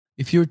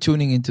If you're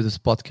tuning into this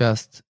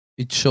podcast,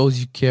 it shows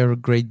you care a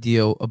great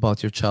deal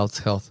about your child's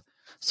health.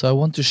 So I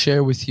want to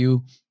share with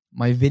you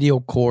my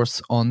video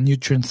course on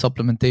nutrient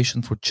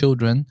supplementation for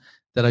children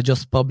that I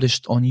just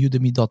published on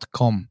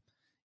udemy.com.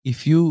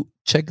 If you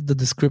check the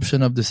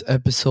description of this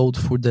episode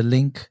for the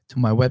link to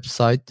my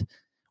website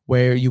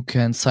where you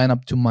can sign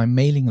up to my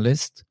mailing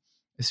list,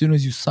 as soon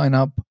as you sign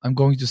up, I'm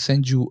going to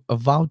send you a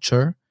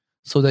voucher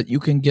so that you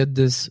can get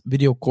this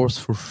video course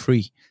for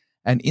free.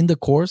 And in the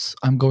course,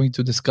 I'm going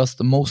to discuss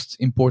the most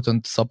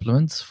important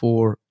supplements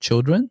for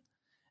children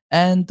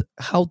and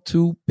how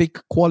to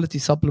pick quality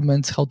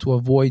supplements, how to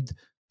avoid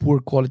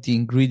poor quality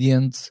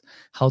ingredients,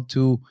 how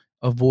to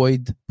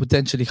avoid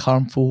potentially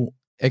harmful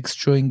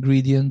extra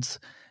ingredients,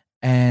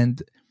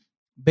 and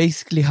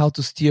basically how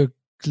to steer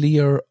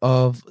clear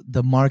of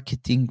the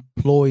marketing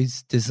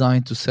ploys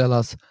designed to sell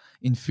us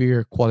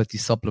inferior quality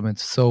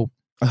supplements. So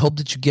I hope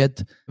that you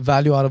get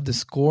value out of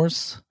this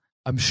course.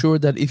 I'm sure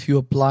that if you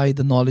apply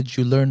the knowledge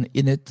you learn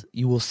in it,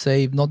 you will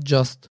save not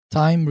just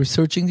time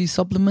researching these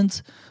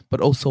supplements, but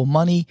also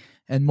money.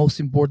 And most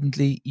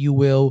importantly, you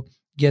will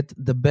get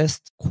the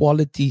best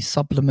quality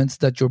supplements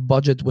that your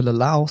budget will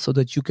allow so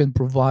that you can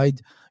provide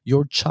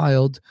your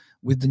child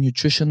with the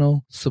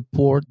nutritional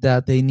support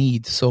that they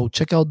need. So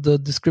check out the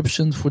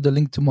description for the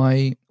link to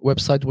my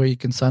website where you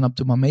can sign up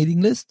to my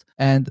mailing list.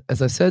 And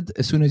as I said,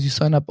 as soon as you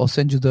sign up, I'll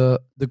send you the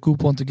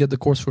coupon to get the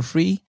course for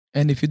free.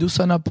 And if you do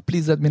sign up,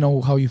 please let me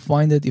know how you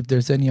find it. If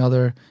there's any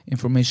other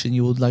information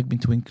you would like me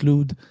to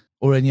include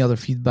or any other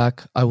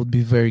feedback, I would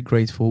be very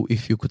grateful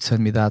if you could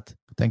send me that.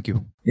 Thank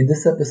you. In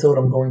this episode,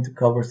 I'm going to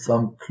cover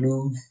some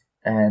clues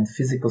and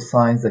physical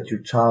signs that your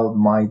child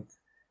might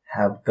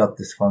have gut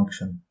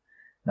dysfunction.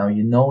 Now,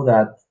 you know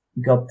that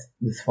gut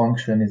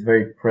dysfunction is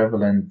very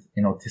prevalent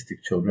in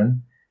autistic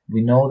children.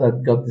 We know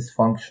that gut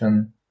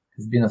dysfunction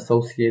has been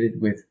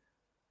associated with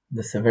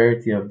the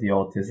severity of the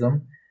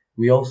autism.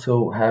 We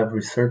also have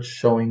research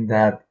showing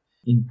that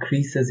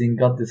increases in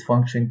gut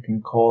dysfunction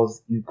can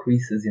cause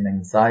increases in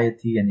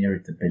anxiety and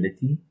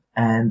irritability,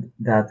 and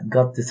that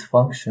gut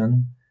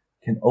dysfunction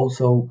can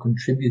also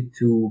contribute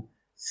to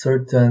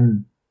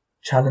certain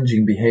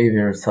challenging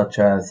behaviors such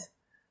as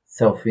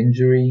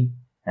self-injury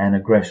and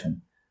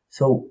aggression.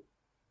 So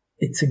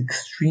it's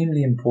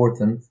extremely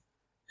important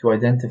to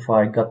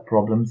identify gut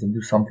problems and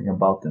do something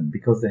about them,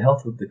 because the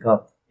health of the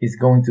gut is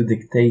going to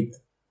dictate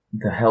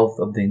the health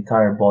of the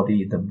entire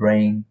body, the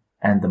brain,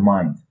 and the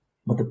mind.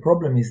 But the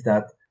problem is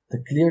that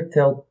the clear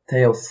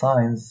telltale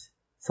signs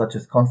such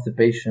as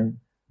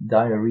constipation,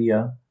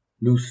 diarrhea,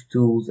 loose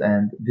stools,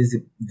 and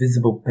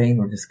visible pain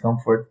or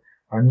discomfort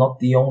are not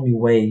the only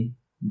way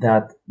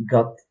that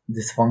gut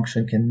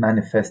dysfunction can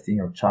manifest in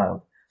your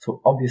child.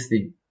 So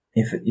obviously,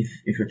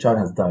 if your child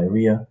has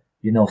diarrhea,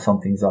 you know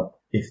something's up.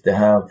 If they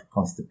have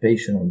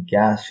constipation or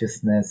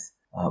gaseousness,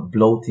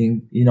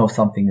 bloating, you know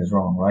something is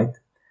wrong, right?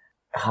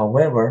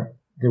 However,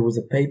 there was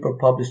a paper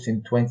published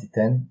in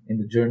 2010 in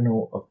the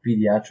Journal of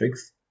Pediatrics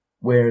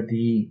where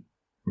the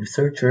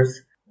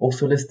researchers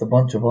also list a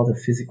bunch of other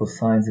physical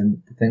signs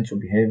and potential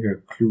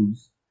behavior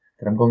clues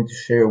that I'm going to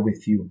share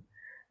with you.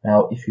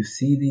 Now, if you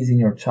see these in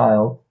your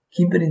child,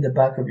 keep it in the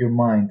back of your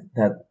mind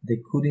that they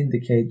could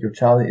indicate your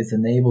child is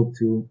unable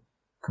to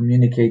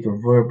communicate or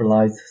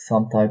verbalize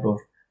some type of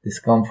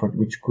discomfort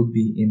which could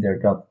be in their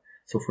gut.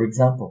 So, for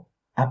example,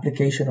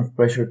 application of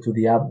pressure to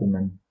the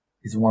abdomen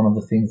is one of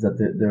the things that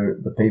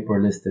the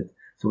paper listed.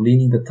 So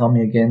leaning the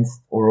tummy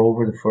against or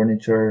over the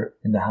furniture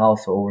in the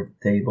house or over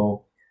the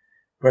table,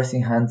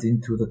 pressing hands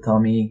into the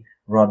tummy,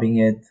 rubbing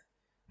it.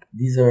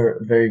 These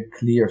are very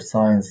clear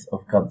signs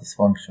of gut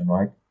dysfunction,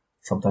 right?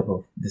 Some type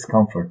of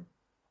discomfort.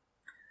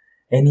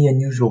 Any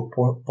unusual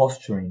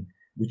posturing,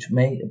 which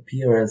may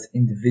appear as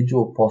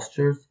individual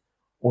postures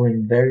or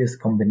in various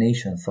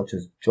combinations such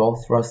as jaw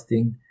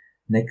thrusting,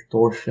 neck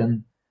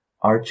torsion,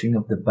 arching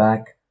of the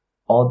back,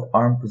 odd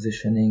arm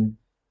positioning,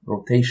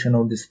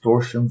 rotational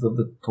distortions of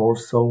the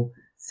torso,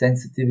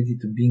 sensitivity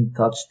to being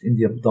touched in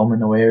the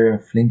abdominal area,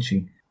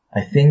 flinching.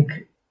 I think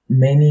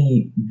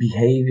many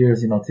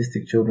behaviors in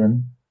autistic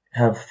children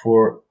have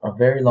for a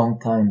very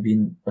long time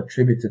been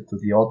attributed to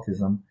the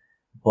autism,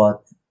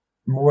 but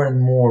more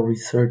and more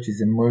research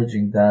is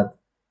emerging that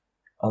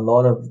a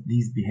lot of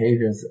these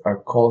behaviors are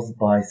caused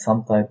by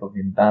some type of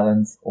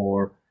imbalance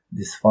or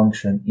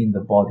dysfunction in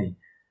the body.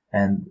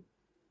 And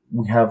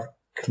we have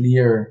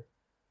clear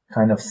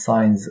kind of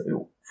signs.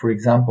 For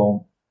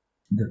example,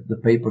 the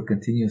paper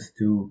continues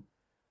to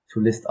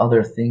list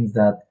other things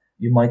that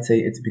you might say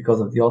it's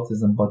because of the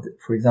autism, but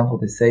for example,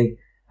 they say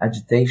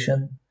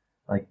agitation,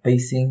 like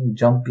pacing,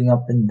 jumping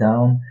up and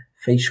down,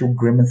 facial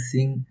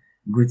grimacing,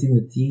 gritting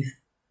the teeth,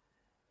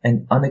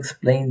 and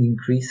unexplained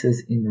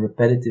increases in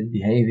repetitive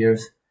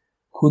behaviors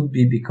could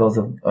be because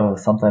of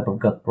some type of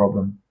gut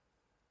problem.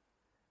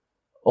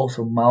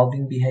 Also,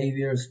 mouthing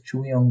behaviors,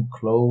 chewing on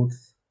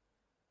clothes,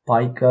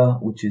 pica,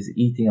 which is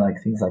eating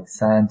like things like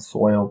sand,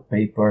 soil,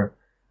 paper,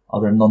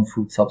 other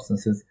non-food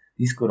substances.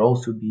 These could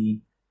also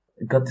be,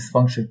 gut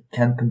dysfunction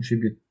can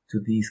contribute to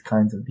these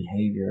kinds of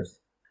behaviors.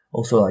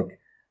 Also, like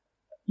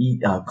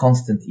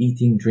constant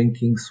eating,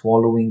 drinking,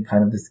 swallowing,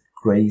 kind of this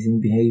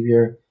grazing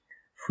behavior,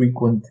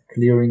 frequent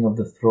clearing of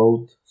the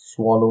throat,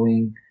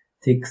 swallowing,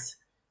 tics,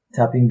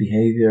 tapping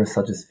behavior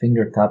such as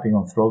finger tapping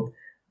on throat.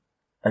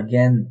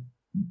 Again,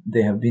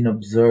 they have been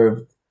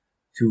observed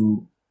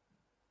to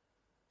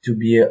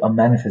be a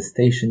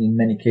manifestation in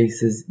many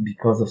cases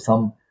because of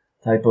some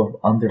type of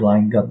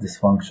underlying gut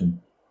dysfunction.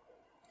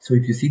 So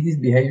if you see these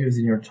behaviors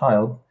in your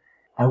child,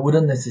 I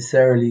wouldn't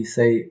necessarily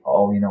say,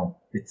 oh,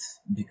 it's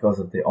because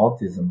of the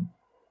autism.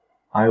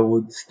 I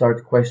would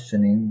start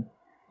questioning,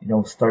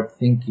 start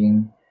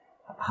thinking,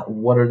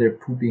 what are their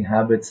pooping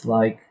habits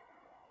like?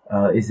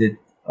 Are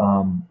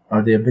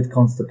they a bit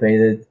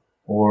constipated,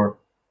 or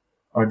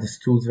are the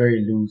stools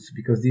very loose?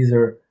 Because these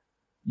are,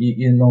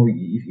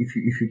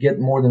 if you get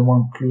more than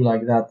one clue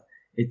like that,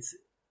 it's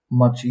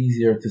much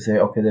easier to say,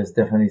 okay, there's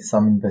definitely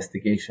some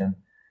investigation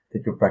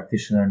that your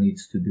practitioner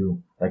needs to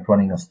do, like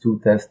running a stool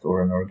test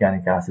or an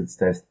organic acids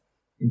test.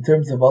 In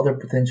terms of other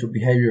potential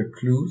behavior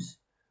clues,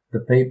 the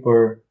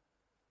paper,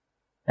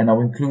 and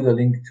I'll include a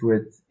link to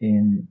it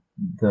in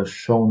the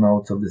show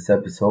notes of this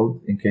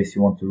episode in case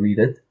you want to read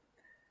it.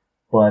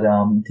 But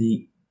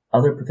the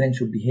other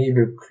potential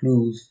behavior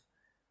clues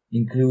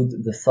include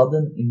the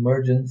sudden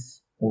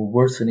emergence or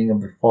worsening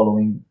of the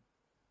following.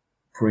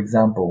 For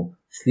example,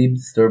 sleep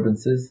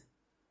disturbances,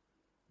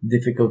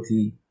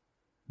 difficulty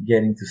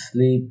getting to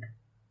sleep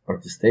or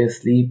to stay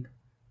asleep,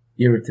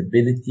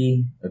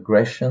 irritability,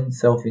 aggression,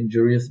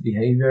 self-injurious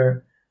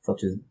behavior,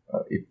 such as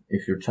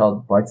if your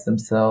child bites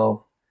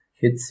themselves,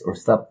 hits or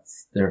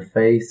slaps their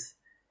face,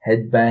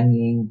 head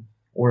banging,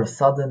 or a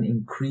sudden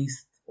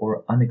increased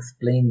or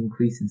unexplained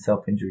increase in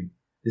self-injury.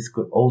 This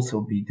could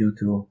also be due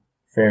to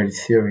fairly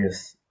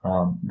serious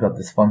gut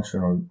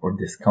dysfunction or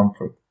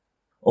discomfort.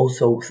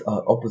 Also,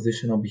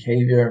 oppositional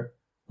behavior,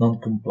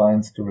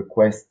 non-compliance to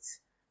requests,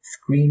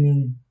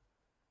 screaming,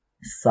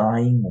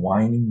 sighing,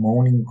 whining,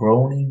 moaning,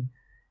 groaning,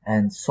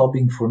 and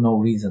sobbing for no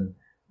reason.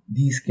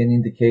 These can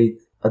indicate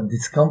a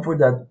discomfort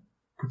that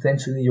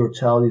potentially your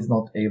child is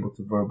not able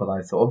to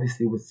verbalize. So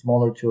obviously with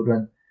smaller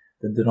children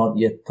that do not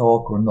yet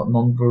talk, or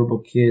non-verbal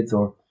kids,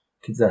 or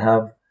kids that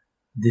have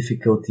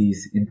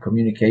difficulties in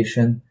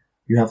communication,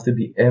 you have to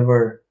be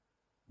ever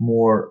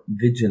more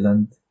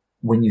vigilant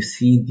when you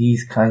see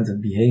these kinds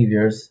of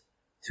behaviors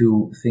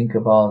to think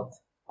about,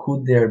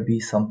 could there be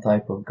some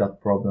type of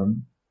gut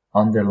problem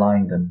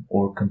underlying them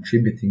or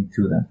contributing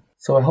to them.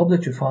 So I hope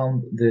that you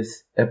found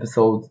this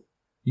episode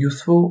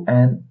useful,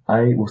 and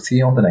I will see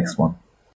you on the next one.